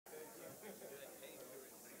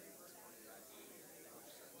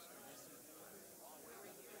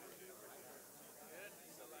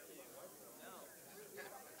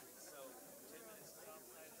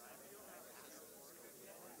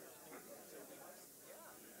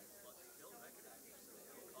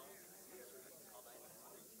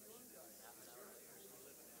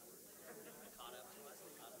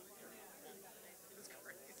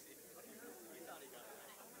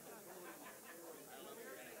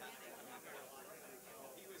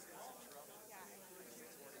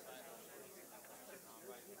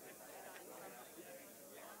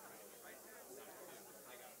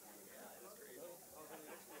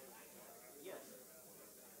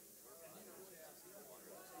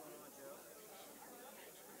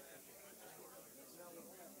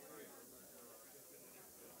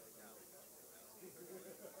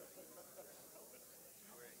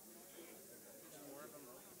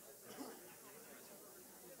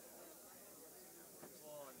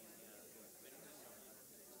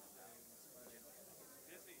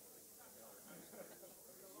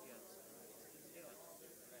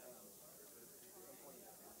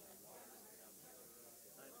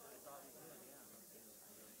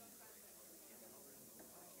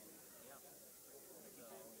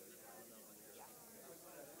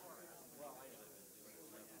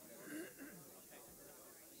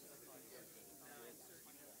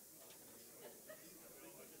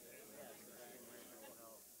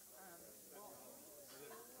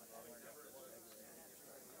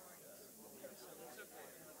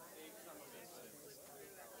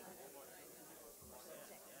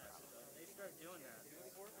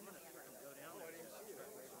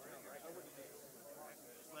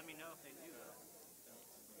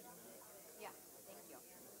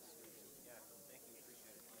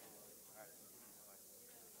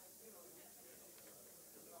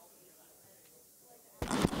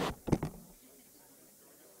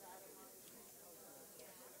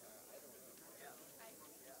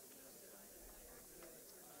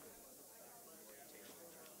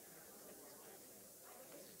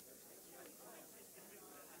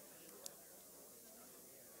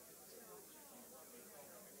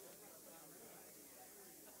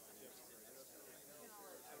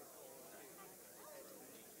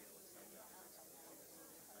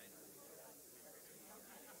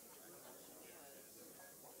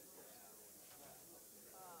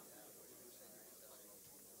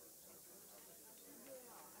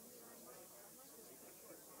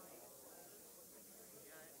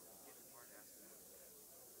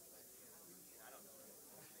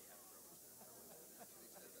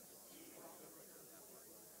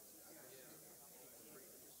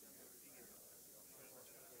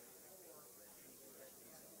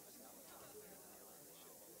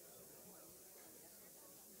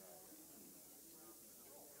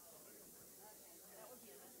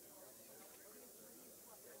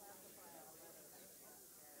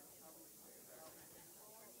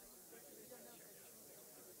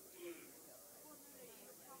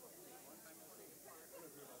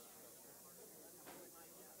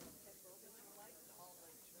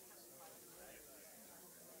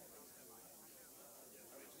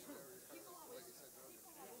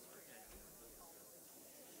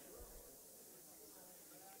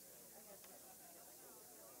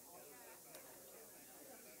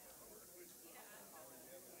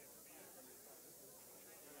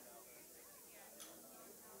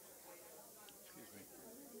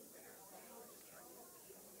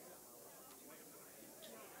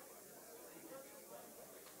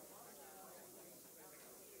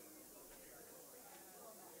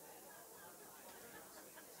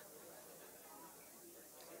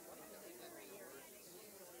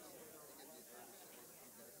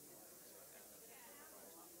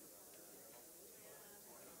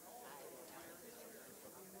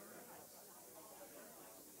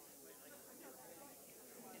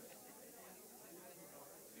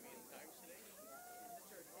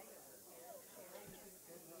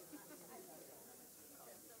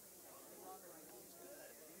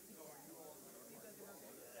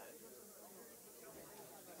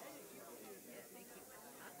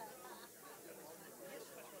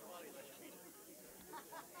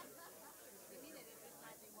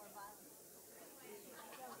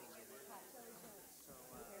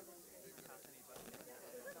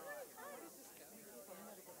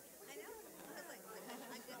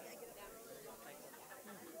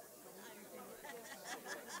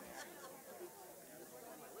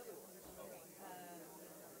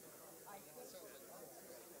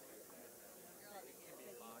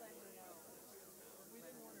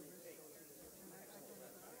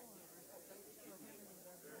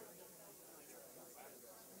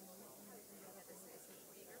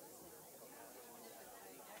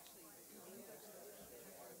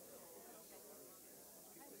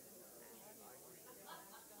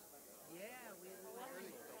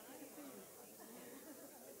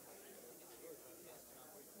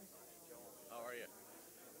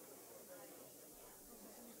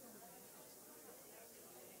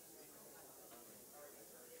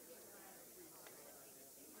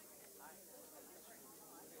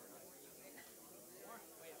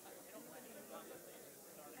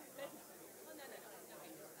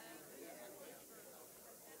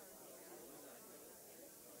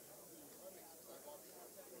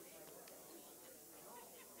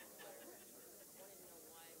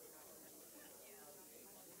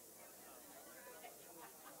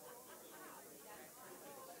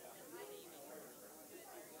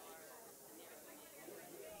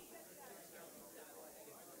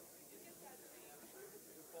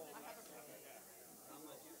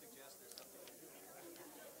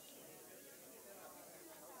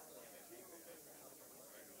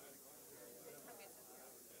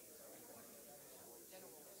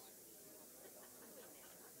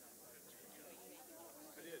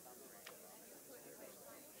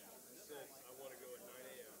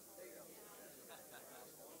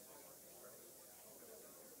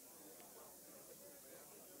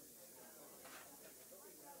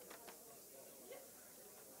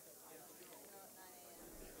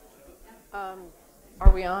Um, are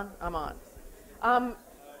we on? I'm on.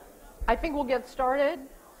 I think we'll get started.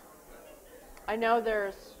 I know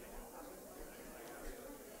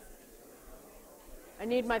I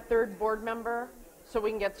need my third board member so we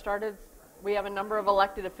can get started. We have a number of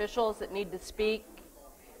elected officials that need to speak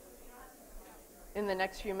in the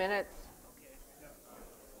next few minutes.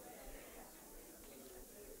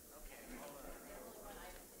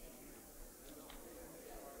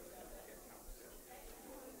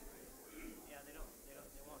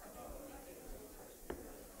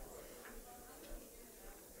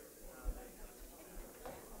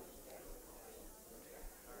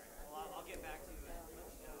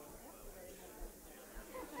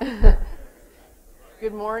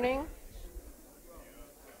 Good morning.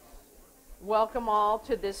 Welcome all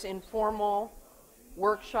to this informal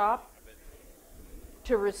workshop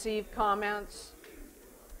to receive comments.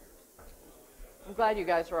 I'm glad you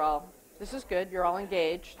guys are this is good, you're all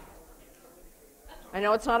engaged. I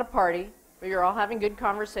know it's not a party, but you're all having good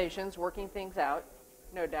conversations, working things out,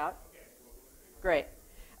 no doubt. Great.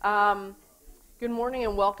 Good morning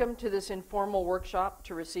and welcome to this informal workshop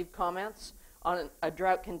to receive comments on a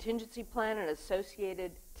drought contingency plan and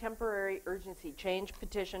associated temporary urgency change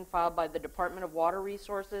petition filed by the Department of Water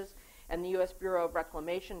Resources and the U.S. Bureau of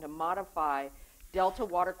Reclamation to modify Delta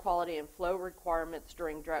water quality and flow requirements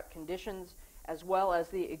during drought conditions, as well as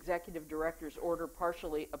the Executive Director's order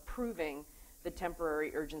partially approving the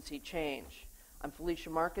temporary urgency change. I'm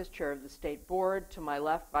Felicia Marcus, Chair of the State Board. To my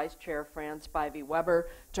left, Vice Chair Fran Spivey-Weber.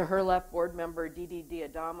 To her left, Board Member Didi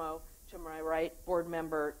Diadamo. To my right, Board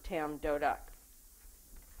Member Tam Dodak.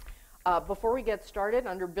 Before we get started,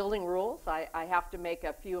 under building rules, I have to make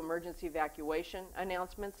a few emergency evacuation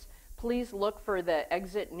announcements. Please look for the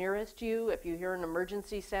exit nearest you. If you hear an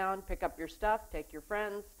emergency sound, pick up your stuff, take your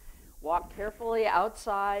friends, walk carefully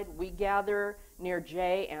outside. We gather near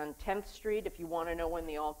J and 10th Street if you want to know when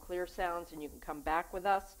the all clear sounds, and you can come back with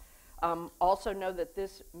us. Also know that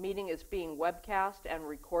this meeting is being webcast and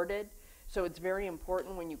recorded, so it's very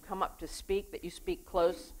important when you come up to speak that you speak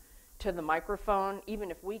close to the microphone. Even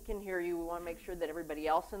if we can hear you, we want to make sure that everybody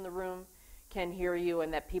else in the room can hear you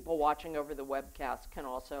and that people watching over the webcast can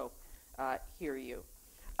also hear you.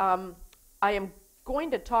 I am going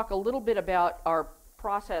to talk a little bit about our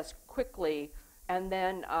process quickly and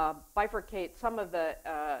then bifurcate some of the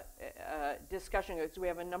discussion. We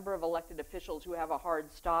have a number of elected officials who have a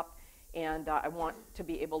hard stop, and I want to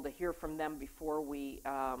be able to hear from them before we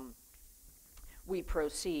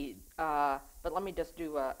proceed. But let me just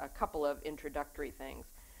do a couple of introductory things.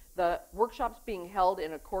 The workshop's being held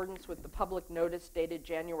in accordance with the public notice dated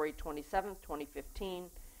January 27th, 2015.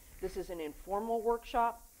 This is an informal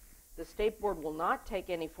workshop. The State Board will not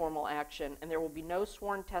take any formal action, and there will be no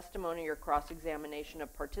sworn testimony or cross-examination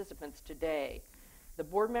of participants today. The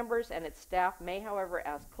board members and its staff may, however,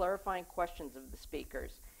 ask clarifying questions of the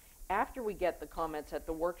speakers. After we get the comments at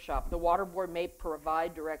the workshop, the Water Board may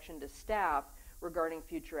provide direction to staff regarding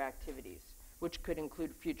future activities, which could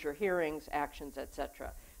include future hearings, actions,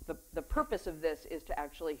 etc. The purpose of this is to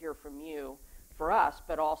actually hear from you, for us,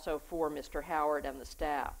 but also for Mr. Howard and the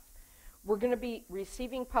staff. We're going to be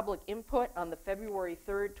receiving public input on the February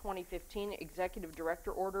 3rd, 2015 Executive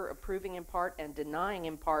Director Order approving in part and denying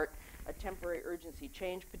in part a temporary urgency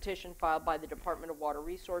change petition filed by the Department of Water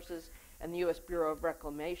Resources and the U.S. Bureau of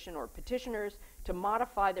Reclamation, or petitioners, to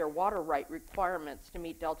modify their water right requirements to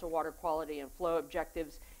meet Delta water quality and flow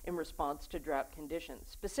objectives in response to drought conditions.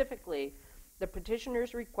 Specifically, the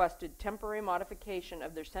petitioners requested temporary modification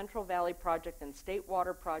of their Central Valley Project and State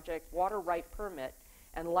Water Project water right permit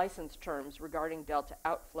and license terms regarding Delta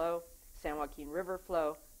outflow, San Joaquin River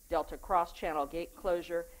flow, Delta cross-channel gate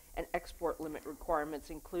closure, and export limit requirements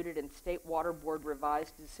included in State Water Board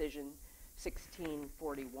Revised Decision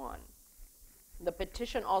 1641. The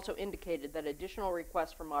petition also indicated that additional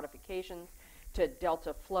requests for modifications to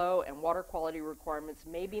Delta flow and water quality requirements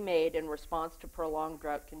may be made in response to prolonged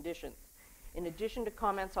drought conditions. In addition to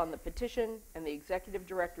comments on the petition and the Executive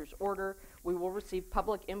Director's order, we will receive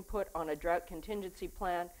public input on a drought contingency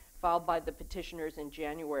plan filed by the petitioners in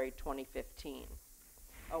January 2015.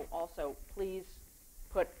 Oh, also, please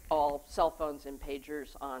put all cell phones and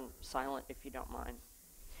pagers on silent if you don't mind.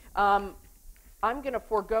 I'm going to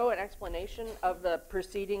forego an explanation of the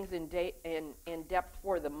proceedings in depth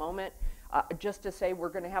for the moment, just to say we're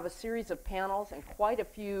going to have a series of panels, and quite a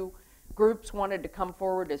few groups wanted to come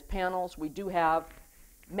forward as panels. We do have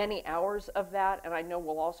many hours of that, and I know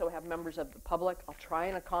we'll also have members of the public. I'll try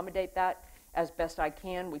and accommodate that as best I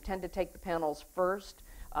can. We tend to take the panels first.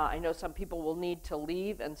 I know some people will need to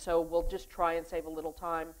leave, and so we'll just try and save a little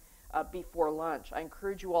time before lunch. I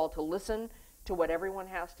encourage you all to listen to what everyone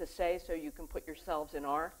has to say so you can put yourselves in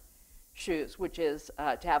our shoes, which is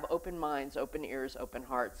to have open minds, open ears, open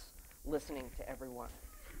hearts, listening to everyone.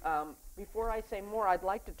 Before I say more, I'd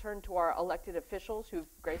like to turn to our elected officials who've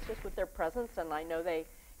graced us with their presence, and I know they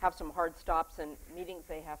have some hard stops and meetings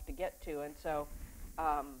they have to get to, and so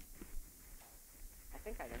I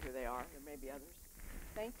think I know who they are. There may be others.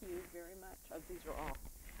 Thank you very much. Oh, these are all.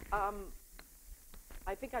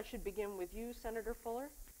 I think I should begin with you, Senator Fuller,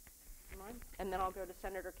 and then I'll go to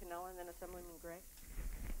Senator Cannella and then Assemblyman Gray.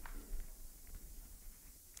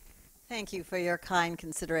 Thank you for your kind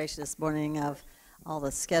consideration this morning of all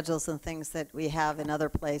the schedules and things that we have in other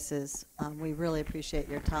places. We really appreciate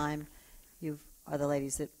your time. You are the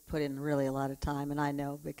ladies that put in really a lot of time, and I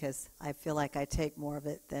know because I feel like I take more of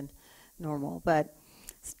it than normal. But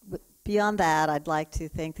beyond that, I'd like to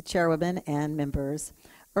thank the chairwoman and members.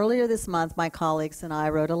 Earlier this month, my colleagues and I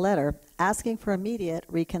wrote a letter asking for immediate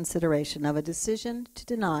reconsideration of a decision to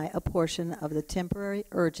deny a portion of the temporary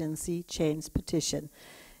urgency change petition,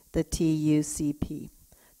 the TUCP.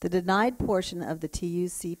 The denied portion of the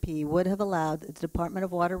TUCP would have allowed the Department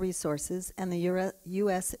of Water Resources and the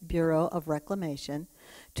U.S. Bureau of Reclamation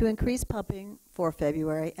to increase pumping for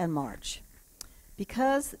February and March.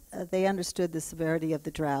 Because they understood the severity of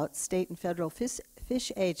the drought, state and federal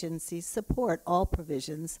fish agencies support all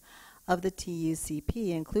provisions of the TUCP,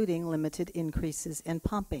 including limited increases in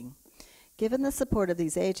pumping. Given the support of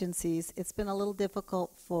these agencies, it's been a little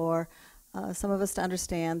difficult for some of us to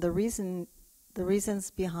understand the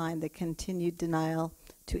reasons behind the continued denial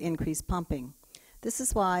to increase pumping. This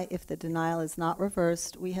is why, if the denial is not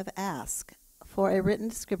reversed, we have asked for a written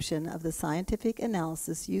description of the scientific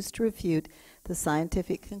analysis used to refute the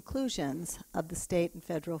scientific conclusions of the state and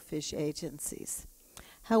federal fish agencies.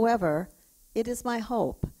 However, it is my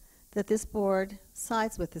hope that this board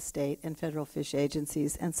sides with the state and federal fish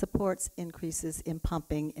agencies and supports increases in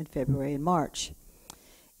pumping in February and March.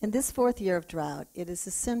 In this fourth year of drought, it is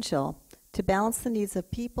essential to balance the needs of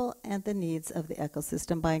people and the needs of the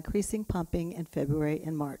ecosystem by increasing pumping in February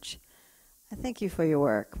and March. I thank you for your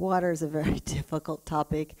work. Water is a very difficult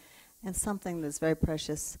topic and something that's very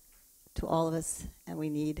precious to all of us, and we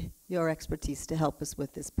need your expertise to help us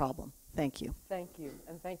with this problem. Thank you. Thank you,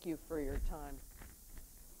 and thank you for your time.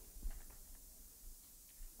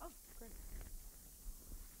 Oh, great.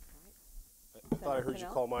 I thought I heard you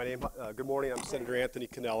call my name. Good morning. I'm Senator Anthony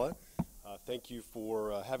Cannella. Thank you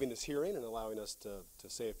for having this hearing and allowing us to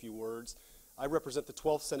say a few words. I represent the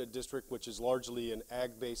 12th Senate District, which is largely an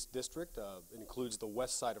ag-based district. It includes the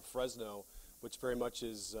west side of Fresno, which very much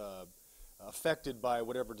is affected by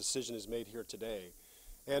whatever decision is made here today.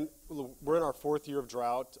 And we're in our fourth year of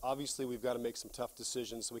drought. Obviously, we've got to make some tough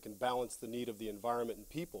decisions so we can balance the need of the environment and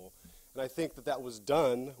people. And I think that that was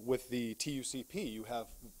done with the TUCP. You have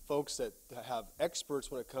folks that have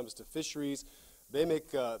experts when it comes to fisheries.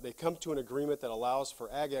 They come to an agreement that allows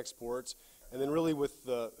for ag exports, and then really with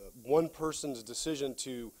one person's decision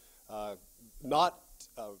to not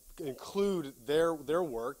include their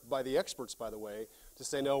work by the experts, by the way, to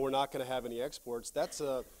say no, we're not going to have any exports. That's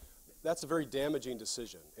a very damaging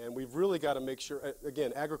decision, and we've really got to make sure.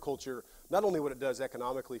 Again, agriculture, not only what it does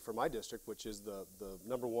economically for my district, which is the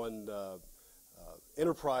number one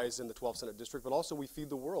enterprise in the 12th Senate District, but also we feed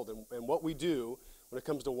the world, and what we do when it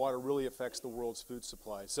comes to water really affects the world's food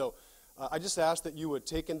supply. So I just ask that you would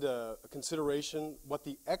take into consideration what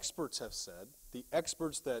the experts have said, the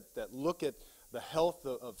experts that look at the health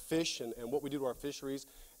of fish and what we do to our fisheries,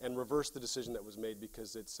 and reverse the decision that was made,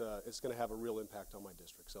 because it's going to have a real impact on my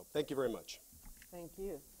district. So thank you very much. Thank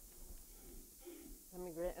you.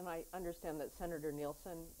 And I understand that Senator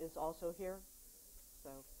Nielsen is also here, so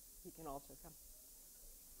he can also come.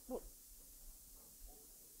 Well,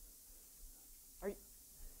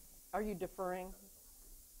 are you deferring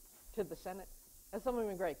to the Senate?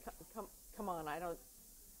 Assemblyman Gray, come on.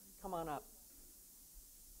 Come on up.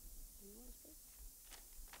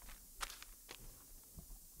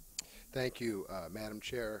 Thank you, Madam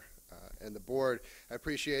Chair and the board. I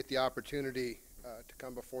appreciate the opportunity to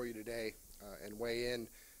come before you today and weigh in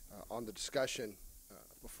on the discussion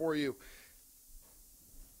before you.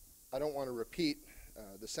 I don't want to repeat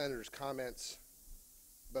the Senator's comments,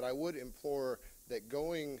 but I would implore that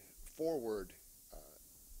going forward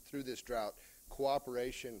through this drought,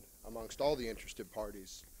 cooperation amongst all the interested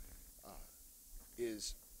parties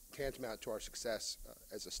is tantamount to our success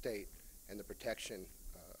as a state and the protection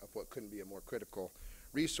of what couldn't be a more critical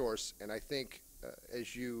resource. And I think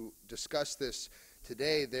as you discuss this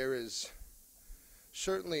today, there is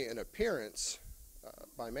certainly an appearance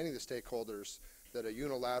by many of the stakeholders that a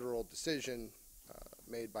unilateral decision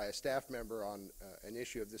made by a staff member on an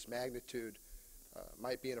issue of this magnitude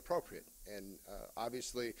might be inappropriate. And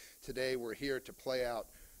obviously, today we're here to play out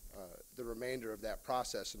the remainder of that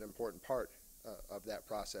process, an important part of that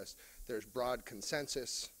process. There's broad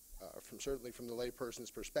consensus, certainly from the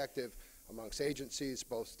layperson's perspective, amongst agencies,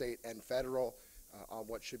 both state and federal, on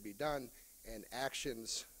what should be done, and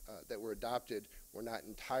actions that were adopted were not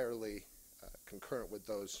entirely concurrent with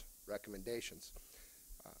those recommendations.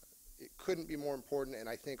 It couldn't be more important, and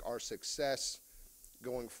I think our success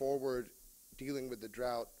going forward, dealing with the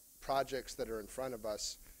drought, projects that are in front of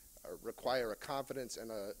us require a confidence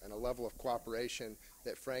and a level of cooperation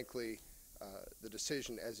that, frankly, the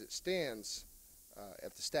decision as it stands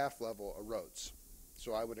at the staff level erodes.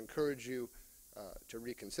 So I would encourage you to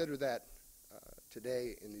reconsider that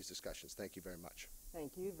today in these discussions. Thank you very much.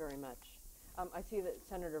 Thank you very much. I see that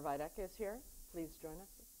Senator Videk is here. Please join us.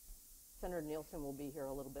 Senator Nielsen will be here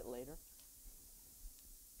a little bit later.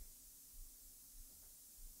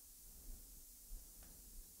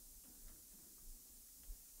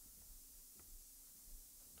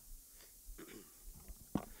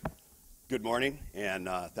 Good morning, and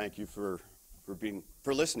thank you for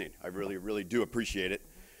listening. I really do appreciate it.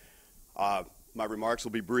 My remarks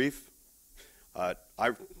will be brief.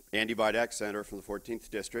 I'm Andy Videk, Senator from the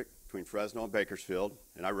 14th District between Fresno and Bakersfield,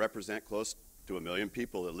 and I represent close to 1 million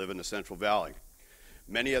people that live in the Central Valley.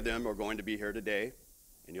 Many of them are going to be here today,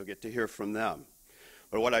 and you'll get to hear from them.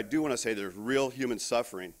 But what I do want to say, there's real human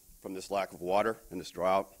suffering from this lack of water and this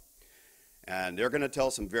drought, and they're going to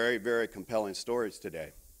tell some very, very compelling stories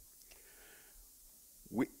today.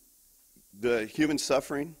 The human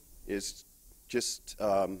suffering is just,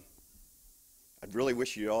 I really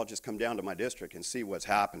wish you'd all just come down to my district and see what's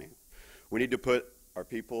happening. We need to put our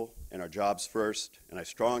people and our jobs first, and I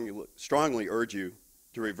strongly urge you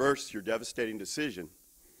to reverse your devastating decision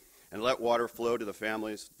and let water flow to the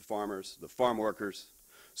families, the farmers, the farm workers,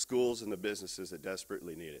 schools, and the businesses that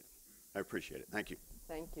desperately need it. I appreciate it. Thank you.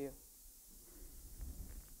 Thank you.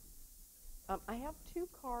 I have 2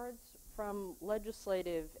 cards from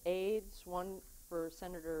legislative aides, one from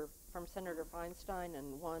Senator Feinstein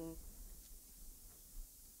and one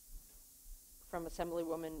from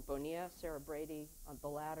Assemblywoman Bonilla, Sarah Brady on the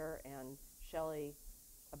latter, and Shelley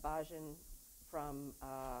Abajian from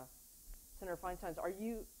Senator Feinstein's.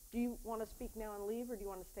 Do you want to speak now and leave, or do you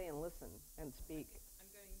want to stay and listen and speak? I'm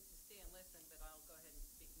going to stay and listen, but I'll go ahead and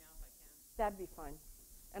speak now if I can. That'd be fine.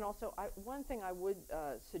 And also, one thing I would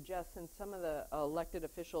suggest, since some of the elected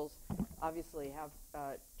officials obviously have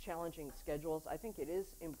challenging schedules, I think it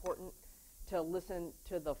is important to listen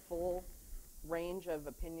to the full range of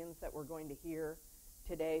opinions that we're going to hear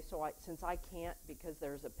today. So since I can't, because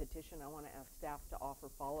there's a petition, I want to ask staff to offer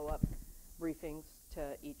follow-up briefings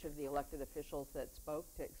to each of the elected officials that spoke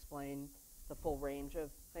to explain the full range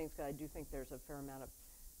of things, because I do think there's a fair amount of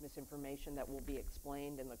misinformation that will be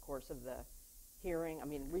explained in the course of the hearing. I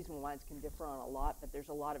mean, reasonable lines can differ on a lot, but there's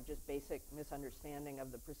a lot of just basic misunderstanding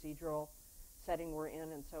of the procedural setting we're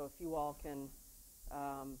in, and so if you all can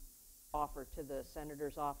offer to the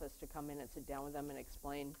senator's office to come in and sit down with them and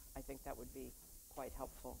explain, I think that would be quite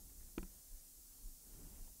helpful.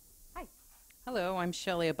 Hi. Hello, I'm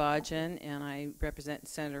Shelley Abajian, and I represent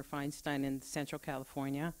Senator Feinstein in Central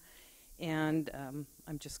California. And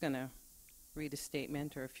I'm just going to read a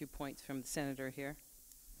statement or a few points from the senator here.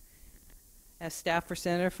 As staff for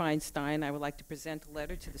Senator Feinstein, I would like to present a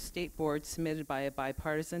letter to the State Board submitted by a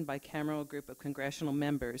bipartisan, bicameral group of congressional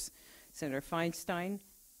members. Senator Feinstein,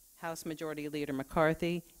 House Majority Leader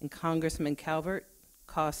McCarthy, and Congressman Calvert,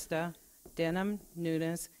 Costa, Denham,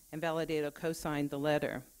 Nunes, and Validato co-signed the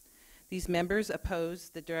letter. These members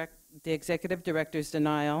oppose the Executive Director's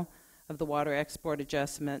denial of the water export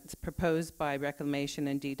adjustments proposed by Reclamation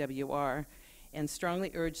and DWR, and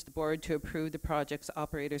strongly urge the board to approve the project's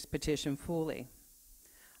operator's petition fully.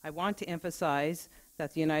 I want to emphasize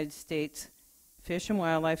that the United States Fish and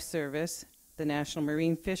Wildlife Service, the National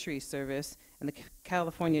Marine Fisheries Service, and the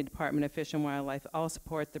California Department of Fish and Wildlife all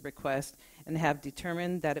support the request and have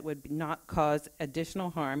determined that it would not cause additional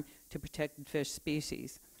harm to protected fish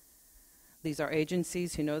species. These are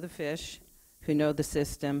agencies who know the fish, who know the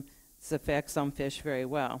system's effects on fish very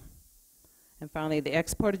well. And finally, the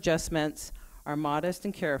export adjustments are modest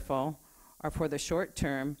and careful, are for the short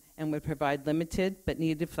term, and would provide limited but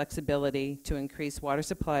needed flexibility to increase water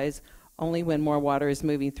supplies only when more water is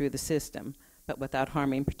moving through the system, but without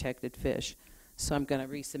harming protected fish. So I'm going to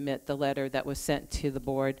resubmit the letter that was sent to the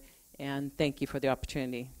board, and thank you for the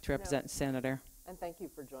opportunity to represent the Senator. And thank you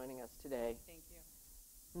for joining us today. Thank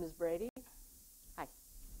you. Ms. Brady? Hi.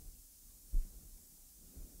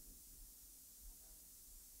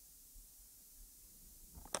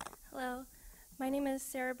 Hello. My name is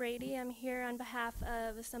Sarah Brady. I'm here on behalf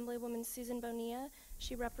of Assemblywoman Susan Bonilla.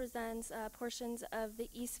 She represents portions of the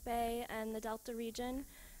East Bay and the Delta region.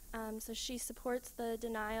 So she supports the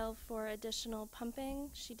denial for additional pumping.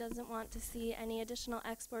 She doesn't want to see any additional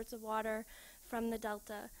exports of water from the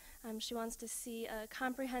Delta. She wants to see a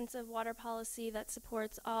comprehensive water policy that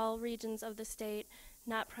supports all regions of the state,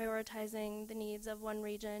 not prioritizing the needs of one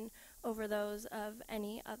region over those of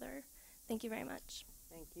any other. Thank you very much.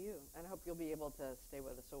 Thank you, and I hope you'll be able to stay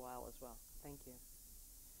with us a while as well. Thank you.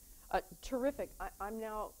 Terrific. I'm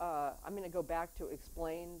going to go back to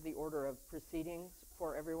explain the order of proceedings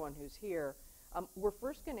for everyone who's here. We're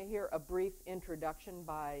first going to hear a brief introduction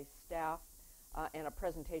by staff and a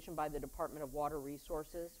presentation by the Department of Water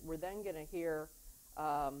Resources. We're then going to hear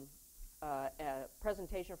a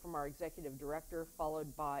presentation from our executive director,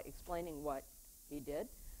 followed by explaining what he did,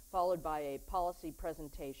 followed by a policy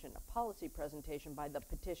presentation by the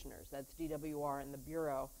petitioners, that's DWR and the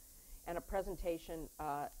Bureau, and a presentation,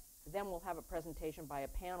 then we'll have a presentation by a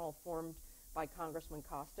panel formed by Congressman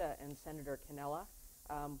Costa and Senator Cannella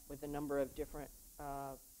with a number of different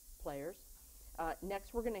players.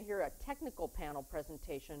 Next, we're going to hear a technical panel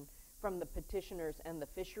presentation from the petitioners and the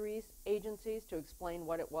fisheries agencies to explain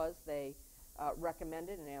what it was they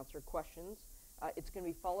recommended and answer questions. It's going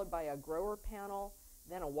to be followed by a grower panel,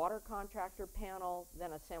 then a water contractor panel,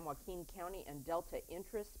 then a San Joaquin County and Delta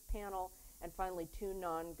interest panel, and finally 2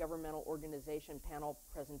 non-governmental organization panel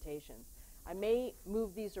presentations. I may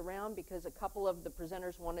move these around because a couple of the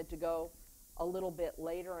presenters wanted to go a little bit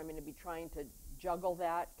later. I'm going to be trying to juggle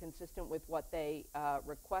that consistent with what they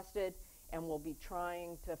requested, and we'll be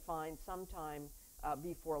trying to find some time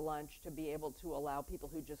before lunch to be able to allow people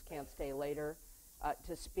who just can't stay later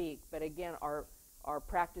to speak. But again, our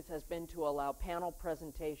practice has been to allow panel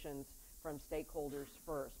presentations from stakeholders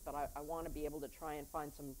first, but I want to be able to try and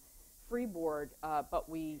find some freeboard, but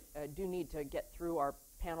we do need to get through our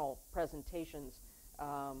panel presentations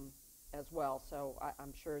as well, so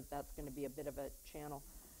I'm sure that's going to be a bit of a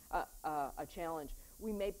challenge.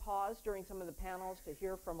 We may pause during some of the panels to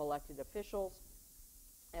hear from elected officials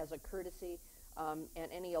as a courtesy,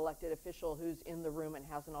 and any elected official who's in the room and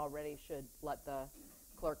hasn't already should let the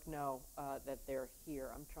clerk know that they're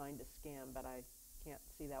here. I'm trying to scan, but I can't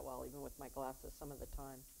see that well even with my glasses some of the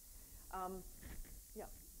time. Yeah.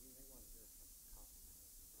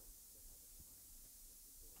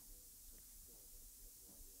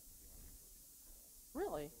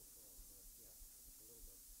 Really?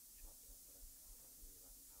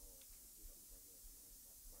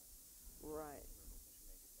 Right.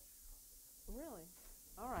 Really?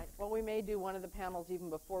 All right. Well, we may do one of the panels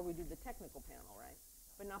even before we do the technical panel, right?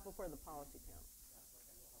 But not before the policy panel.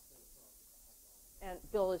 And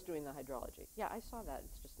Bill is doing the hydrology. Yeah, I saw that.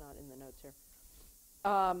 It's just not in the notes here.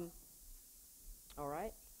 All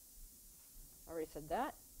right. I already said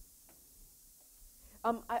that.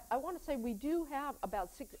 I want to say we do have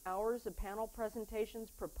about 6 hours of panel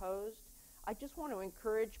presentations proposed. I just want to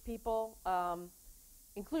encourage people,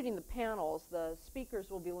 including the panels, the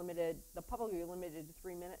speakers will be limited, the public will be limited to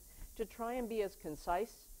 3 minutes, to try and be as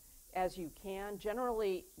concise as you can.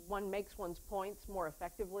 Generally, one makes one's points more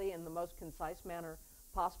effectively in the most concise manner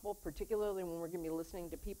possible, particularly when we're going to be listening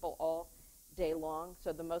to people all day long.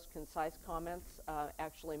 So the most concise comments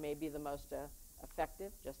actually may be the most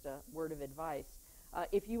effective, just a word of advice.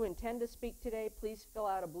 If you intend to speak today, please fill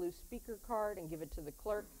out a blue speaker card and give it to the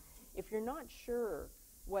clerk. If you're not sure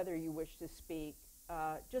whether you wish to speak,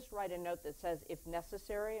 just write a note that says, if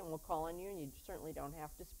necessary, and we'll call on you, and you certainly don't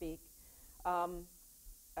have to speak.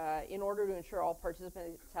 In order to ensure all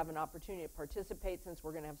participants have an opportunity to participate, since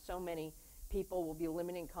we're going to have so many people, we'll be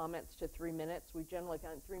limiting comments to 3 minutes. We generally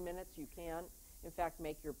find 3 minutes. You can, in fact,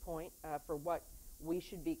 make your point for what we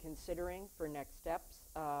should be considering for next steps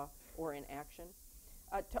or in action.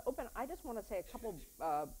 To open, I just want to say a couple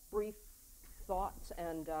brief thoughts,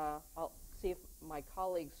 and I'll see if my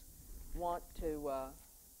colleagues want to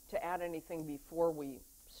add anything before we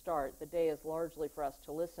start. The day is largely for us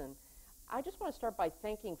to listen. I just want to start by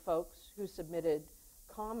thanking folks who submitted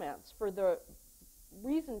comments for the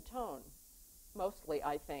reasoned tone, mostly,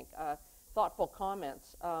 I think, thoughtful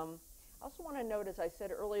comments. I also want to note, as I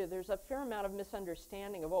said earlier, there's a fair amount of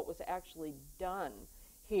misunderstanding of what was actually done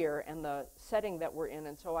here and the setting that we're in,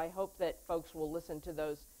 and so I hope that folks will listen to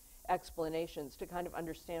those explanations to kind of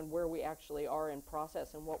understand where we actually are in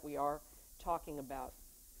process and what we are talking about.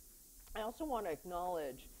 I also want to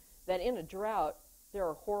acknowledge that in a drought, there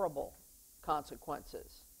are horrible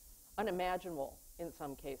consequences, unimaginable in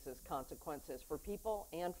some cases consequences for people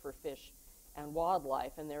and for fish and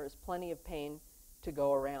wildlife, and there is plenty of pain to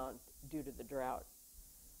go around due to the drought.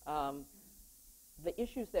 The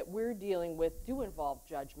issues that we're dealing with do involve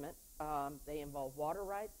judgment. They involve water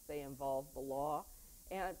rights, they involve the law,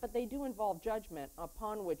 but they do involve judgment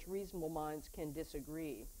upon which reasonable minds can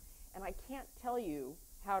disagree. And I can't tell you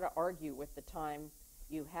how to argue with the time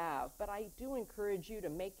you have, but I do encourage you to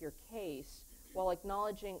make your case while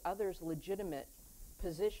acknowledging others' legitimate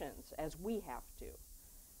positions, as we have to.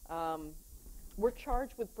 We're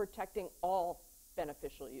charged with protecting all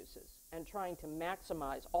beneficial uses and trying to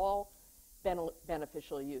maximize all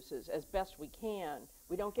beneficial uses as best we can.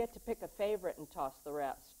 We don't get to pick a favorite and toss the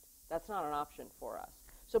rest. That's not an option for us.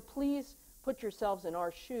 So please put yourselves in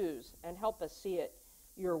our shoes and help us see it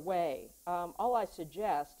your way. All I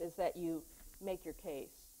suggest is that you make your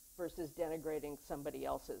case versus denigrating somebody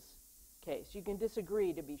else's case. You can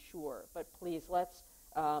disagree, to be sure, but please let's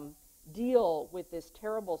deal with this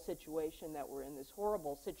terrible situation that we're in, this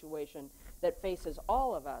horrible situation that faces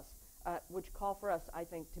all of us, which call for us, I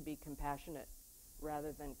think, to be compassionate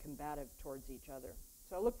rather than combative towards each other.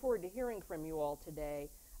 So I look forward to hearing from you all today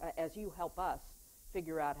as you help us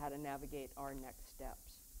figure out how to navigate our next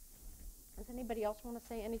steps. Does anybody else want to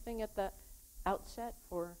say anything at the outset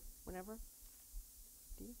or whenever?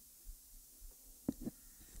 Do you?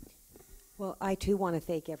 Well, I too want to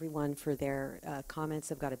thank everyone for their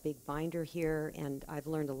comments. I've got a big binder here, and I've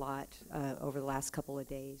learned a lot over the last couple of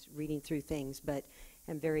days reading through things, but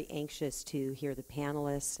I'm very anxious to hear the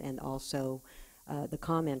panelists and also the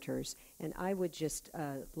commenters. And I would just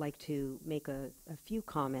like to make a few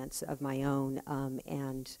comments of my own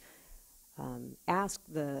and ask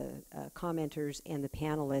the commenters and the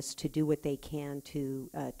panelists to do what they can to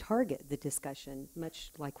target the discussion,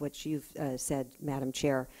 much like what you've said, Madam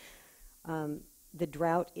Chair. The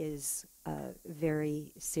drought is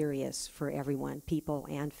very serious for everyone, people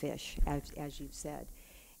and fish, as you've said.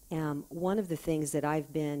 One of the things that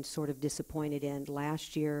I've been sort of disappointed in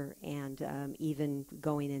last year and even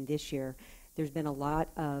going in this year, there's been a lot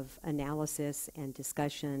of analysis and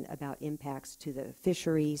discussion about impacts to the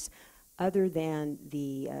fisheries, other than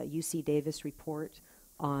the UC Davis report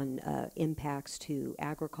on impacts to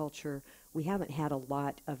agriculture. We haven't had a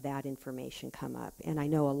lot of that information come up. And I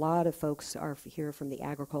know a lot of folks are here from the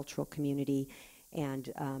agricultural community,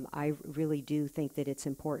 and I really do think that it's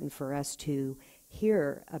important for us to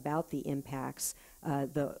hear about the impacts.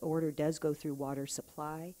 The order does go through water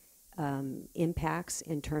supply impacts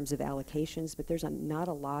in terms of allocations, but there's not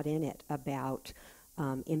a lot in it about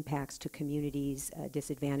impacts to communities,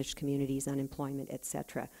 disadvantaged communities, unemployment,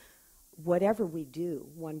 etc. Whatever we do,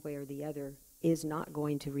 one way or the other, is not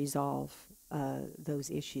going to resolve those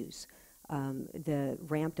issues. The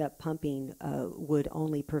ramped up pumping would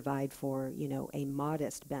only provide for, a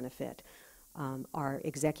modest benefit. Our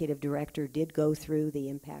executive director did go through the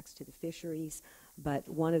impacts to the fisheries, but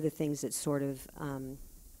one of the things that sort of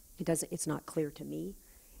it's not clear to me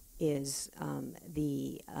is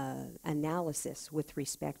the analysis with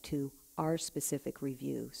respect to our specific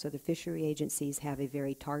review. So the fishery agencies have a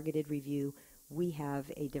very targeted review. We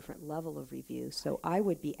have a different level of review. So I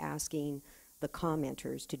would be asking the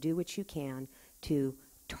commenters to do what you can to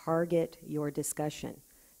target your discussion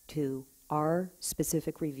to our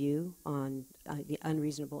specific review on the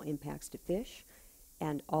unreasonable impacts to fish,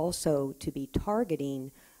 and also to be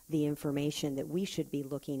targeting the information that we should be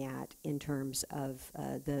looking at in terms of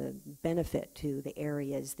the benefit to the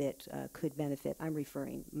areas that could benefit. I'm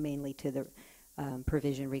referring mainly to the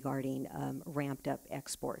provision regarding ramped up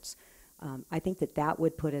exports. I think that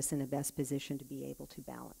would put us in the best position to be able to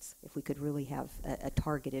balance if we could really have a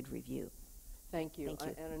targeted review. Thank you.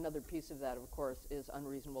 Thank you. And another piece of that, of course, is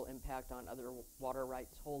unreasonable impact on other water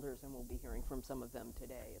rights holders, and we'll be hearing from some of them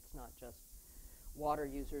today. It's not just water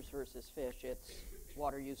users versus fish, it's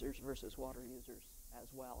water users versus water users as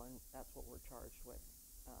well, and that's what we're charged with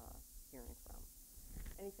hearing from.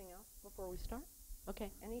 Anything else before we start?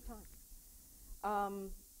 Okay, anytime.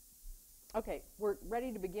 Okay, we're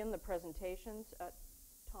ready to begin the presentations.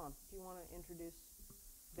 Tom, do you want to introduce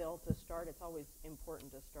Bill to start? It's always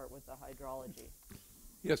important to start with the hydrology.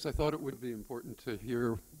 Yes, I thought it would be important to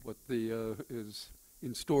hear what is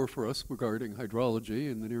in store for us regarding hydrology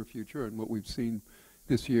in the near future and what we've seen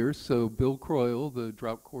this year. So Bill Croyle, the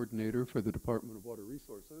drought coordinator for the Department of Water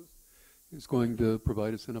Resources, is going to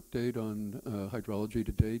provide us an update on hydrology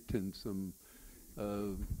to date and some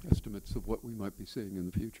estimates of what we might be seeing in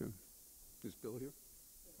the future. Is Bill here?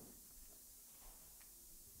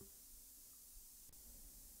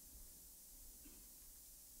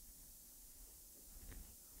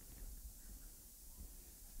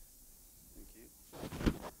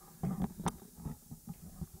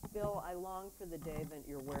 Bill, I long for the day that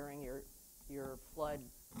you're wearing your flood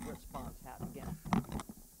response hat again.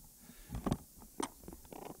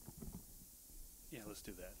 let's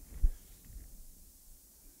do that.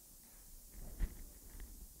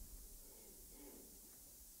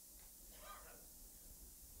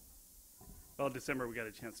 Well, December we got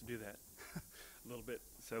a chance to do that a little bit.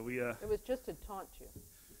 So we It was just to taunt you.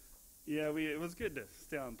 yeah, it was good to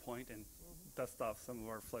stay on point and dust off some of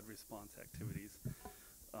our flood response activities.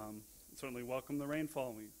 Certainly welcome the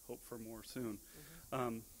rainfall, and we hope for more soon.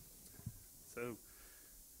 So,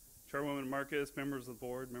 Chairwoman Marcus, members of the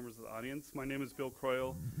board, members of the audience, my name is Bill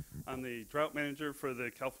Croyle. I'm the drought manager for the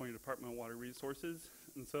California Department of Water Resources.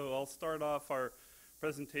 And so I'll start off our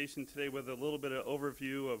presentation today with a little bit of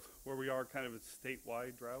overview of where we are kind of a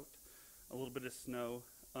statewide drought, a little bit of snow,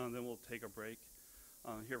 then we'll take a break,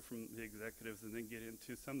 hear from the executives, and then get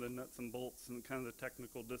into some of the nuts and bolts and kind of the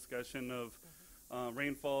technical discussion of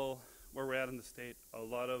rainfall, where we're at in the state, a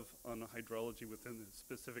lot of on the hydrology within the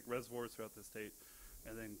specific reservoirs throughout the state,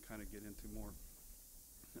 and then kind of get into more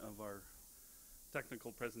of our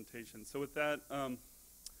technical presentation. So with that,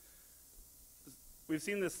 we've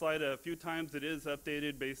seen this slide a few times. It is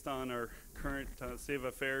updated based on our current state of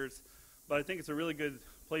affairs, but I think it's a really good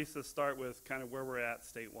place to start with kind of where we're at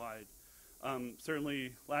statewide.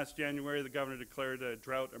 Certainly last January, the governor declared a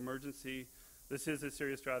drought emergency. This is a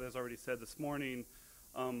serious drought, as already said this morning.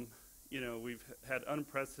 You know, we've had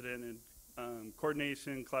unprecedented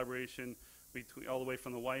coordination, collaboration between all the way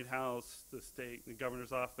from the White House, the state, the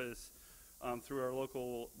governor's office, through our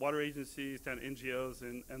local water agencies, down to NGOs,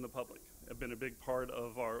 and the public have been a big part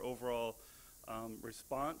of our overall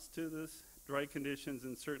response to this dry conditions,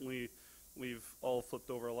 and certainly we've all flipped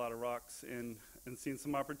over a lot of rocks and seen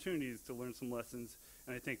some opportunities to learn some lessons.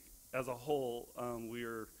 And I think as a whole, we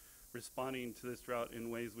are responding to this drought in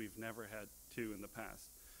ways we've never had to in the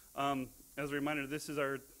past. As a reminder, this is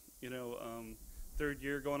our third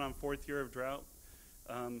year, going on fourth year of drought.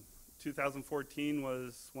 2014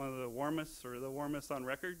 was one of the warmest, or the warmest on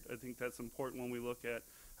record. I think that's important when we look at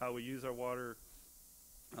how we use our water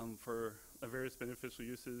for various beneficial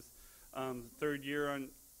uses. Third year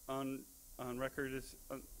on record is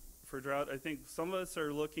for drought. I think some of us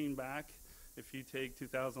are looking back. If you take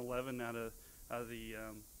 2011 out of the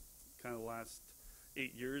kind of last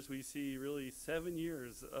 8 years, we see really 7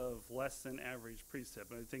 years of less than average precip.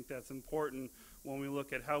 And I think that's important when we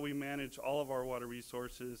look at how we manage all of our water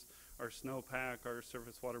resources, our snowpack, our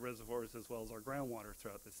surface water reservoirs, as well as our groundwater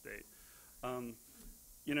throughout the state.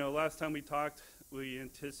 You know, last time we talked, we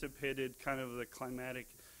anticipated kind of the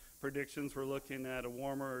climatic predictions. We're looking at a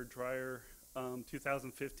warmer or drier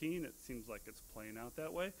 2015. It seems like it's playing out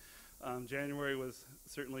that way. January was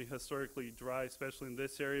certainly historically dry, especially in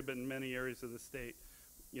this area, but in many areas of the state,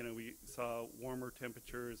 you know, we saw warmer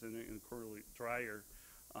temperatures and quarterly drier,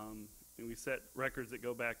 and we set records that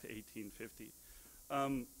go back to 1850.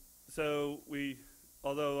 So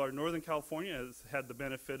although our Northern California has had the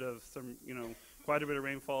benefit of some, quite a bit of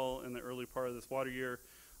rainfall in the early part of this water year,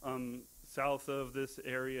 south of this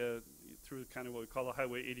area, through kind of what we call the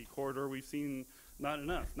Highway 80 corridor, we've seen not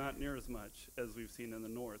enough, not near as much as we've seen in the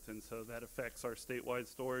north. And so that affects our statewide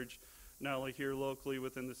storage, not only here locally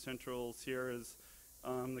within the central Sierras,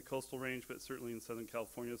 the coastal range, but certainly in Southern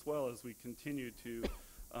California as well, as we continue to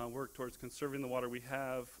work towards conserving the water we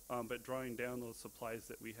have, but drawing down those supplies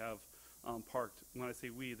that we have parked. When I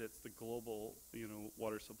say we, that's the global,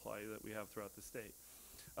 water supply that we have throughout the state.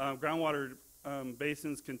 Groundwater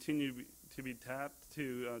basins continue to be tapped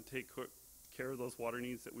to take care of those water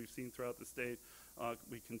needs that we've seen throughout the state.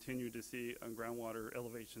 We continue to see groundwater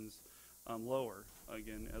elevations lower,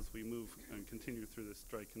 again, as we move and continue through this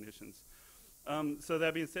dry conditions. So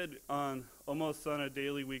that being said, almost on a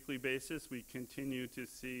daily, weekly basis, we continue to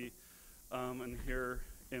see and hear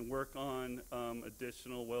and work on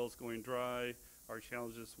additional wells going dry, our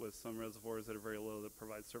challenges with some reservoirs that are very low that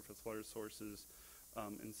provide surface water sources.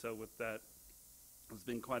 And so with that, it's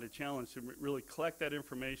been quite a challenge to really collect that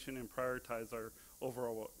information and prioritize our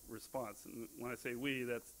overall response. And when I say we,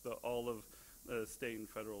 that's all of the state and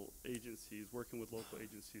federal agencies working with local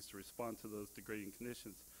agencies to respond to those degrading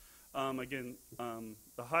conditions. Again,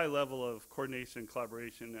 the high level of coordination and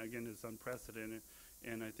collaboration, again, is unprecedented,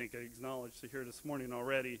 and I think I acknowledged here this morning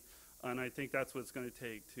already, and I think that's what it's going to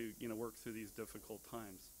take to work through these difficult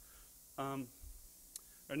times.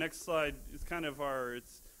 Our next slide is kind of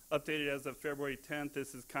it's updated as of February 10th.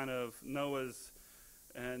 This is kind of NOAA's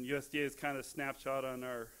and USDA's kind of snapshot on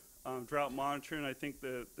our drought monitoring. I think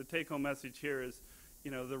the take-home message here is,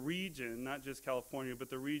 the region, not just California, but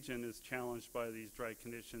the region is challenged by these dry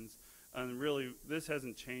conditions. And really, this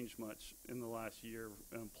hasn't changed much in the last year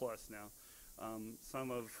plus now.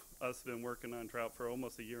 Some of us have been working on drought for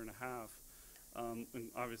almost a year and a half, and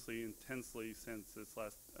obviously intensely since this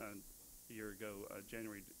last a year ago,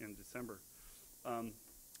 January and December.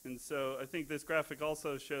 And so I think this graphic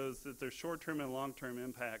also shows that there's short-term and long-term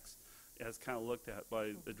impacts as kind of looked at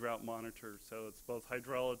by the drought monitor. So it's both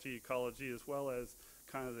hydrology, ecology, as well as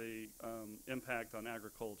kind of the impact on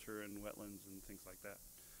agriculture and wetlands and things like that.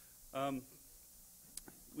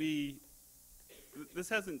 This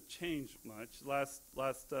hasn't changed much.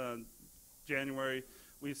 Last January,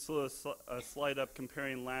 we saw a slide up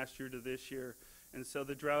comparing last year to this year, and so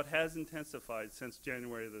the drought has intensified since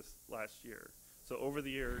January of this last year. So over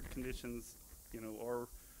the year, conditions, are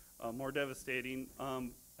more devastating.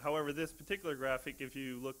 However, this particular graphic, if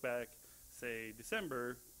you look back, say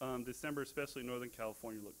December, especially Northern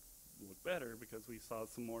California, looked better because we saw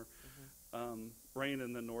some more rain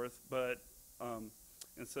in the north. But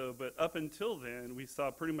up until then, we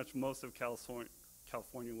saw pretty much most of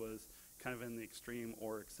California was kind of in the extreme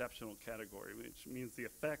or exceptional category, which means the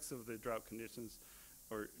effects of the drought conditions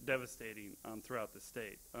are devastating throughout the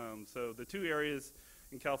state. So the two areas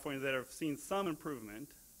in California that have seen some improvement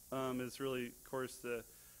is really, of course, the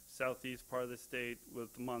southeast part of the state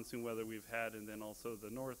with the monsoon weather we've had, and then also the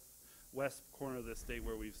northwest corner of the state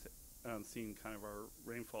where we've seen kind of our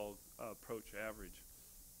rainfall approach average.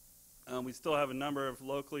 We still have a number of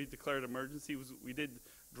locally declared emergencies. We did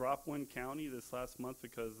drop one county this last month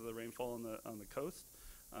because of the rainfall on the coast,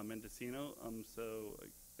 Mendocino. So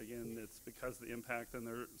again, it's because of the impact on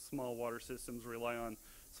their small water systems rely on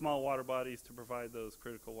small water bodies to provide those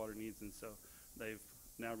critical water needs, and so they've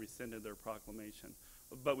now rescinded their proclamation.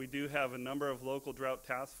 But we do have a number of local drought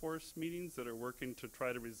task force meetings that are working to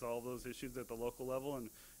try to resolve those issues at the local level, and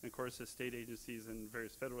of course the state agencies and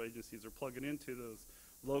various federal agencies are plugging into those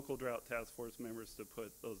local drought task force members to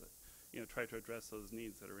put those, try to address those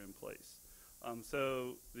needs that are in place.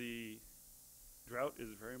 So the drought is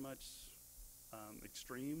very much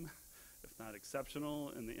extreme, if not exceptional,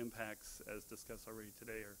 and the impacts, as discussed already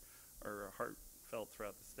today, are heartfelt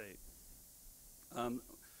throughout the state. I'm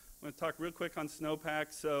going to talk real quick on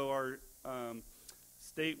snowpack. So our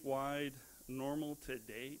statewide normal to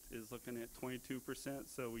date is looking at 22%.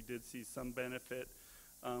 So we did see some benefit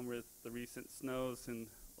with the recent snows in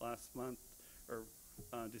last month or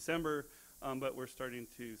December, but we're starting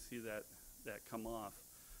to see that come off.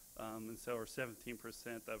 And so our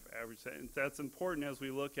 17% of average, and that's important as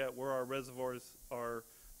we look at where our reservoirs are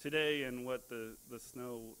today and what the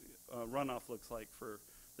snow runoff looks like for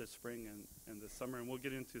this spring and this summer. And we'll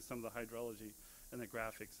get into some of the hydrology and the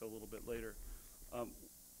graphics a little bit later.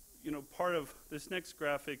 Part of this next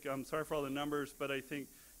graphic, I'm sorry for all the numbers, but I think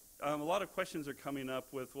a lot of questions are coming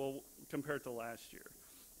up with, well, compared to last year.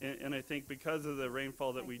 And I think because of the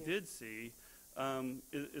rainfall that we did see,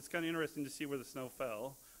 it's kind of interesting to see where the snow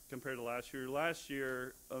fell compared to last year. Last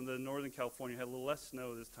year, the Northern California had a little less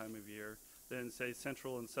snow this time of year than, say,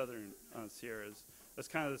 central and southern Sierras. That's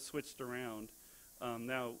kind of switched around.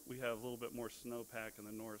 Now we have a little bit more snowpack in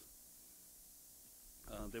the north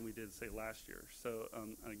than we did, say, last year. So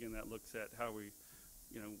again, that looks at how we,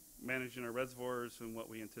 managing our reservoirs and what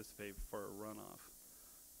we anticipate for a runoff.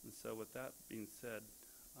 And so with that being said,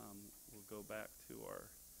 we'll go back to our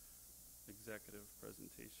executive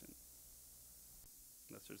presentation,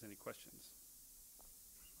 unless there's any questions.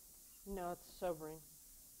 No, it's sobering.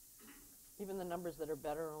 Even the numbers that are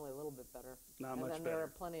better are only a little bit better. Not and much then better. there are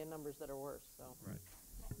plenty of numbers that are worse. So, Right.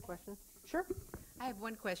 Question? Sure. I have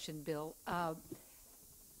one question, Bill.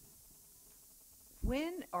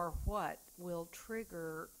 When or what will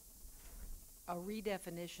trigger a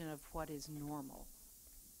redefinition of what is normal?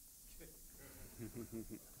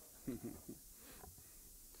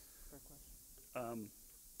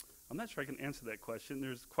 I'm not sure I can answer that question.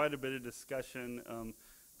 There's quite a bit of discussion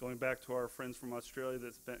going back to our friends from Australia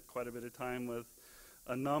that spent quite a bit of time with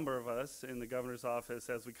a number of us in the governor's office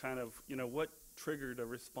as we kind of, what triggered a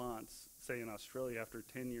response, say in Australia after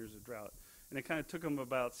 10 years of drought. And it kind of took them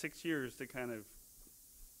about 6 years to kind of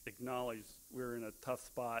acknowledge we're in a tough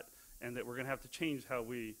spot and that we're going to have to change how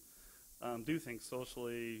we do things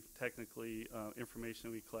socially, technically, information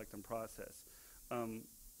we collect and process.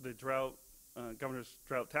 The governor's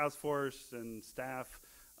drought task force and staff,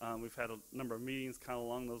 we've had a number of meetings kind of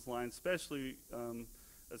along those lines, especially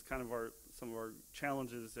as kind of some of our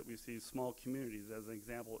challenges that we see small communities, as an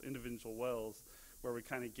example, individual wells, where we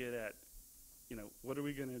kind of get at, what are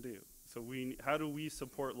we going to do? So how do we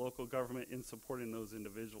support local government in supporting those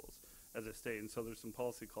individuals as a state? And so there's some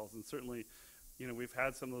policy calls, and certainly, we've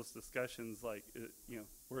had some of those discussions like,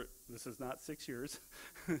 this is not 6 years,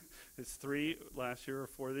 it's 3 last year or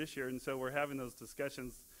 4 this year, and so we're having those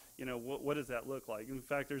discussions, what does that look like? In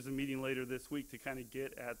fact, there's a meeting later this week to kind of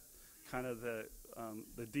get at kind of the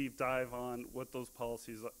the deep dive on what those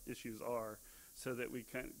policies issues are, so that we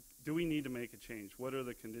can, do we need to make a change? What are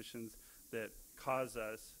the conditions that cause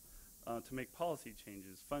us to make policy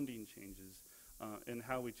changes, funding changes, and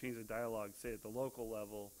how we change the dialogue, say at the local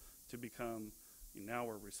level, to become, now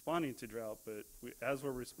we're responding to drought, but as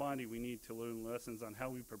we're responding, we need to learn lessons on how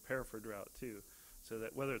we prepare for drought too. So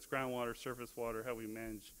that whether it's groundwater, surface water, how we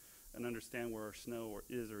manage and understand where our snow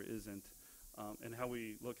is or isn't, and how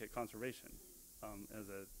we look at conservation as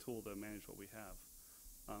a tool to manage what we have.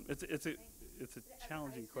 It's a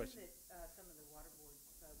challenging question. That, some of the water board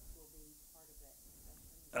folks will be part of that discussion.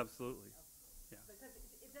 Absolutely. Okay. Yeah. Because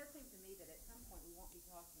it does seem to me that at some point we won't be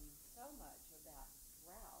talking so much about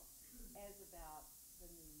drought as about the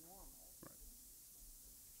new normal. Right.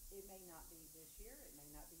 It may not be this year, it may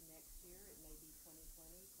not be next year, it may be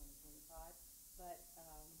 2020, 2025, but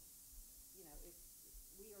if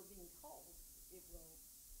we are being told this is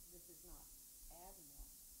not abnormal,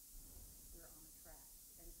 we're on a track.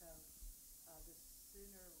 And so the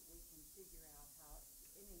sooner we can figure out how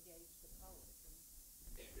and engage the public and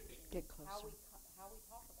Get closer. how we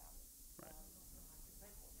talk about it. Right.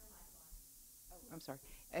 I'm sorry.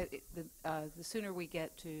 The sooner we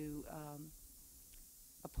get to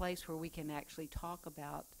a place where we can actually talk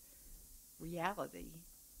about reality,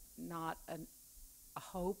 not a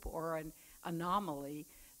hope or an anomaly,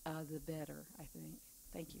 the better, I think.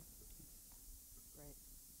 Thank you. Great.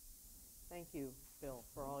 Thank you, Bill,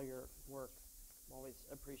 for all your work. Always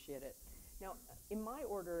appreciate it. Now, in my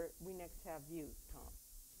order, we next have you, Tom.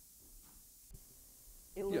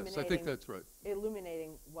 Yes, I think that's right.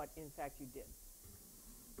 Illuminating what, in fact, you did.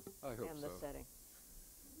 I hope and so. the setting.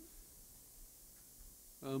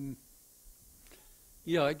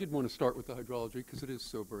 Yeah, I did want to start with the hydrology because it is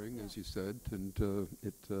sobering, as you said, and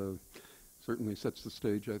it certainly sets the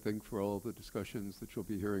stage, I think, for all the discussions that you'll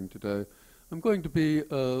be hearing today. I'm going to be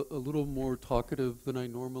a little more talkative than I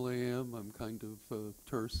normally am. I'm kind of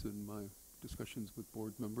terse in my discussions with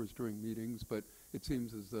board members during meetings, but it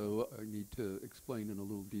seems as though I need to explain in a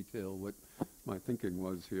little detail what my thinking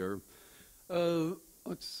was here.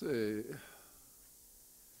 Let's see.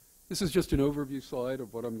 This is just an overview slide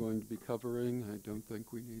of what I'm going to be covering. I don't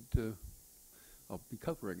think we need to, I'll be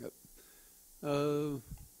covering it.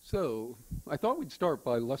 So I thought we'd start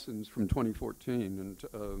by lessons from 2014, and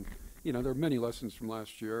there are many lessons from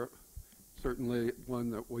last year. Certainly one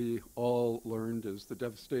that we all learned is the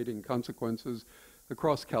devastating consequences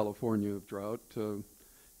across California of drought, and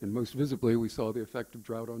most visibly we saw the effect of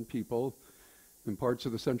drought on people. In parts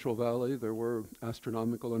of the Central Valley, there were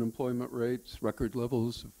astronomical unemployment rates, record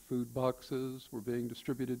levels of food boxes were being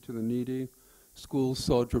distributed to the needy. Schools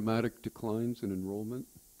saw dramatic declines in enrollment.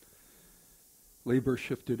 Labor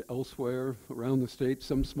shifted elsewhere around the state.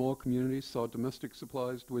 Some small communities saw domestic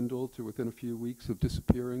supplies dwindle to within a few weeks of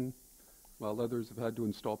disappearing, while others have had to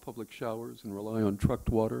install public showers and rely on trucked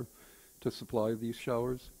water to supply these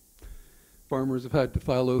showers. Farmers have had to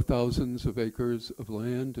fallow thousands of acres of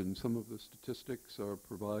land, and some of the statistics are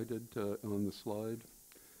provided on the slide.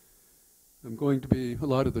 A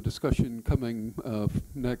lot of the discussion coming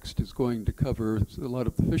next is going to cover a lot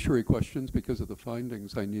of the fishery questions because of the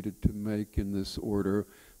findings I needed to make in this order,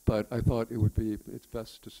 but I thought it's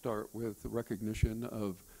best to start with the recognition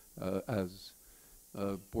of, as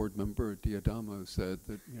board member Diadamo said,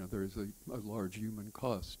 that there is a large human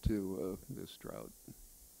cost to this drought.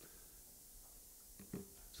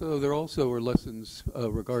 So there also were lessons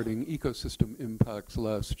regarding ecosystem impacts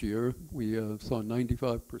last year. We saw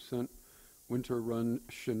 95% winter run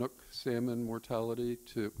Chinook salmon mortality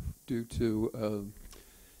due to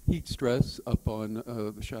heat stress up on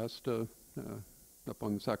the Shasta, up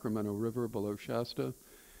on the Sacramento River below Shasta.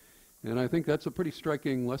 And I think that's a pretty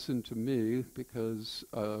striking lesson to me because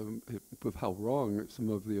of how wrong some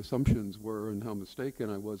of the assumptions were and how mistaken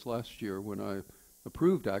I was last year when I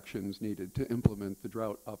approved actions needed to implement the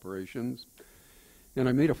drought operations. And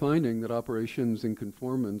I made a finding that operations in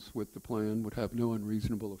conformance with the plan would have no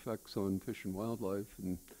unreasonable effects on fish and wildlife.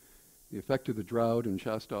 And the effect of the drought and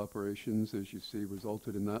Shasta operations, as you see,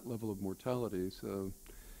 resulted in that level of mortality. So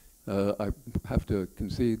I have to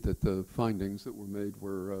concede that the findings that were made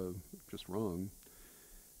were just wrong.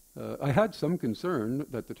 I had some concern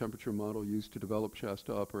that the temperature model used to develop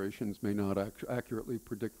Shasta operations may not accurately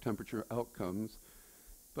predict temperature outcomes,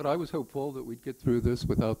 but I was hopeful that we'd get through this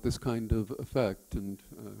without this kind of effect, and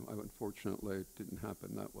unfortunately it didn't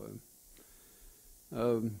happen that way.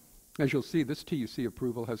 As you'll see, this TUC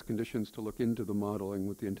approval has conditions to look into the modeling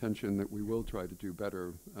with the intention that we will try to do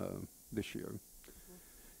better this year.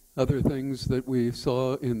 Other things that we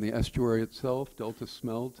saw in the estuary itself, delta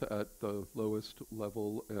smelt at the lowest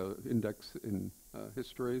level index in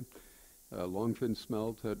history. Longfin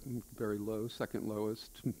smelt at very low, second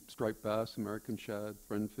lowest. Striped bass, American shad,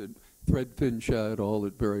 threadfin shad, all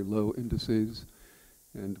at very low indices.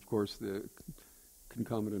 And of course the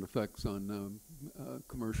concomitant effects on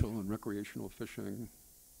commercial and recreational fishing.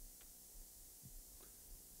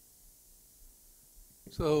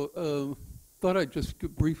 So thought I'd just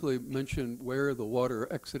briefly mention where the water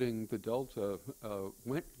exiting the delta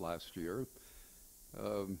went last year.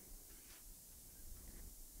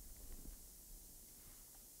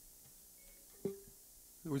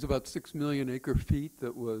 There was about 6 million acre feet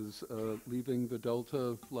that was leaving the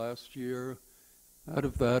delta last year. Out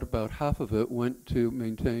of that, about half of it went to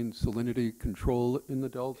maintain salinity control in the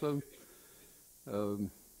delta.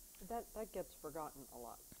 That gets forgotten a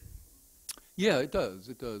lot. Yeah, it does.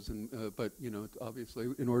 And, but, you know, obviously,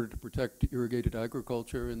 in order to protect irrigated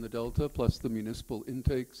agriculture in the delta, plus the municipal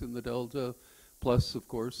intakes in the delta, plus, of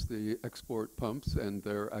course, the export pumps and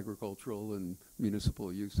their agricultural and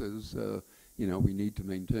municipal uses, you know, we need to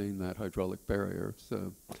maintain that hydraulic barrier.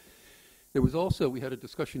 So there was also, we had a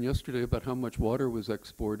discussion yesterday about how much water was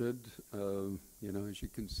exported. You know, as you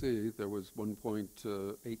can see, there was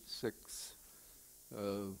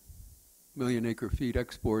 1.86 million acre feet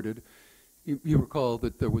exported. You recall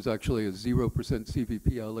that there was actually a 0%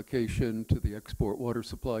 CVP allocation to the export water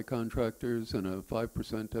supply contractors and a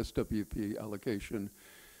 5% SWP allocation.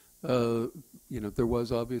 You know, there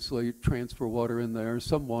was obviously transfer water in there.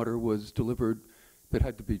 Some water was delivered that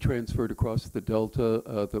had to be transferred across the delta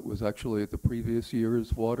that was actually the previous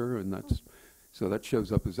year's water, and that's so that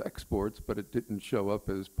shows up as exports, but it didn't show up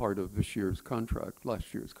as part of this year's contract,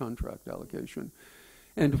 last year's contract allocation.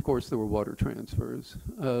 And of course, there were water transfers.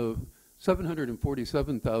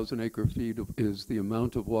 747,000 acre feet is the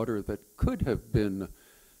amount of water that could have been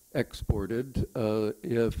exported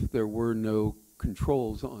if there were no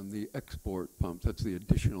controls on the export pumps. That's the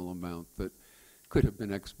additional amount that could have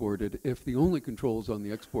been exported if the only controls on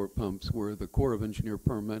the export pumps were the Corps of Engineer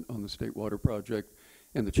permit on the State Water Project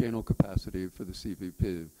and the channel capacity for the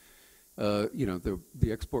CVP. You know,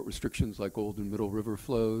 the export restrictions like Old and Middle River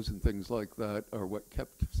flows and things like that are what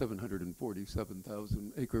kept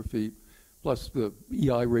 747,000 acre feet, plus the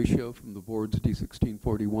EI ratio from the board's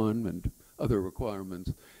D1641 and other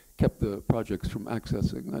requirements kept the projects from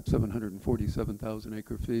accessing that 747,000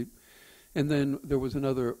 acre feet. And then there was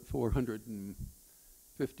another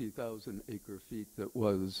 450,000 acre feet that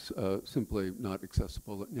was simply not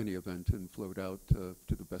accessible in any event and flowed out to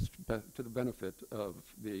the benefit of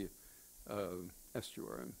the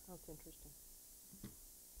estuary. That's interesting.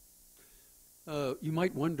 You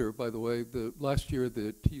might wonder, by the way, last year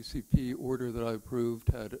the TUCP order that I approved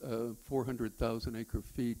had 400,000 acre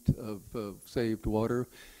feet of saved water.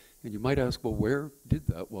 And you might ask, well, where did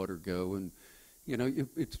that water go? And, you know,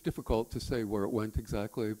 it's difficult to say where it went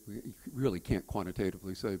exactly. You really can't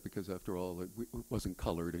quantitatively say because, after all, it wasn't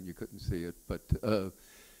colored and you couldn't see it. But,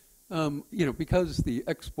 you know, because the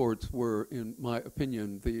exports were, in my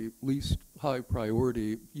opinion, the least high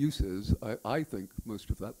priority uses, I think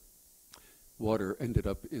most of that water ended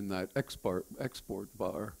up in that export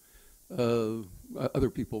bar. Other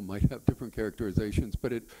people might have different characterizations,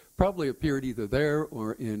 but it probably appeared either there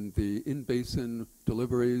or in the in-basin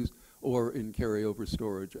deliveries or in carryover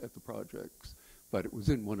storage at the projects. But it was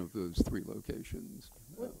in one of those three locations.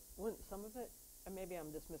 Wouldn't some of it, and maybe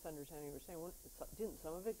I'm just misunderstanding what you're saying, didn't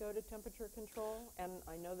some of it go to temperature control? And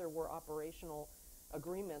I know there were operational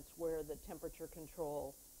agreements where the temperature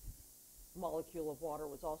control molecule of water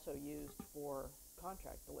was also used for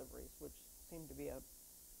contract deliveries, which seemed to be a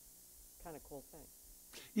kind of cool thing.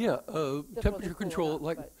 Yeah, temperature cool control, enough,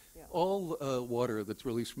 like yeah. all water that's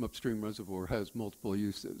released from upstream reservoir has multiple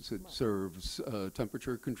uses. It serves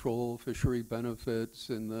temperature control, fishery benefits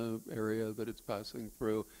in the area that it's passing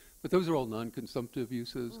through. But those are all non-consumptive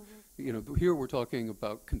uses. Mm-hmm. You know, here we're talking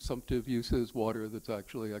about consumptive uses, water that's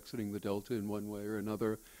actually exiting the delta in one way or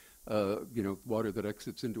another. You know, water that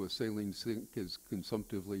exits into a saline sink is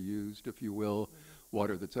consumptively used, if you will. Mm-hmm.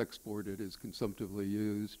 Water that's exported is consumptively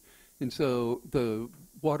used. And so the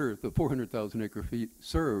water, the 400,000 acre feet,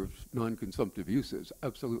 serves non-consumptive uses,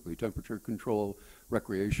 absolutely, temperature control,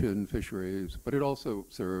 recreation, fisheries, but it also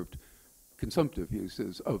served consumptive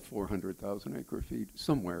uses of 400,000 acre feet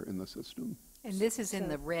somewhere in the system. And this is in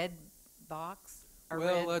the red box?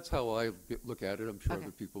 Well, that's how I look at it. I'm sure other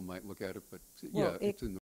people might look at it, but yeah, it's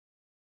in the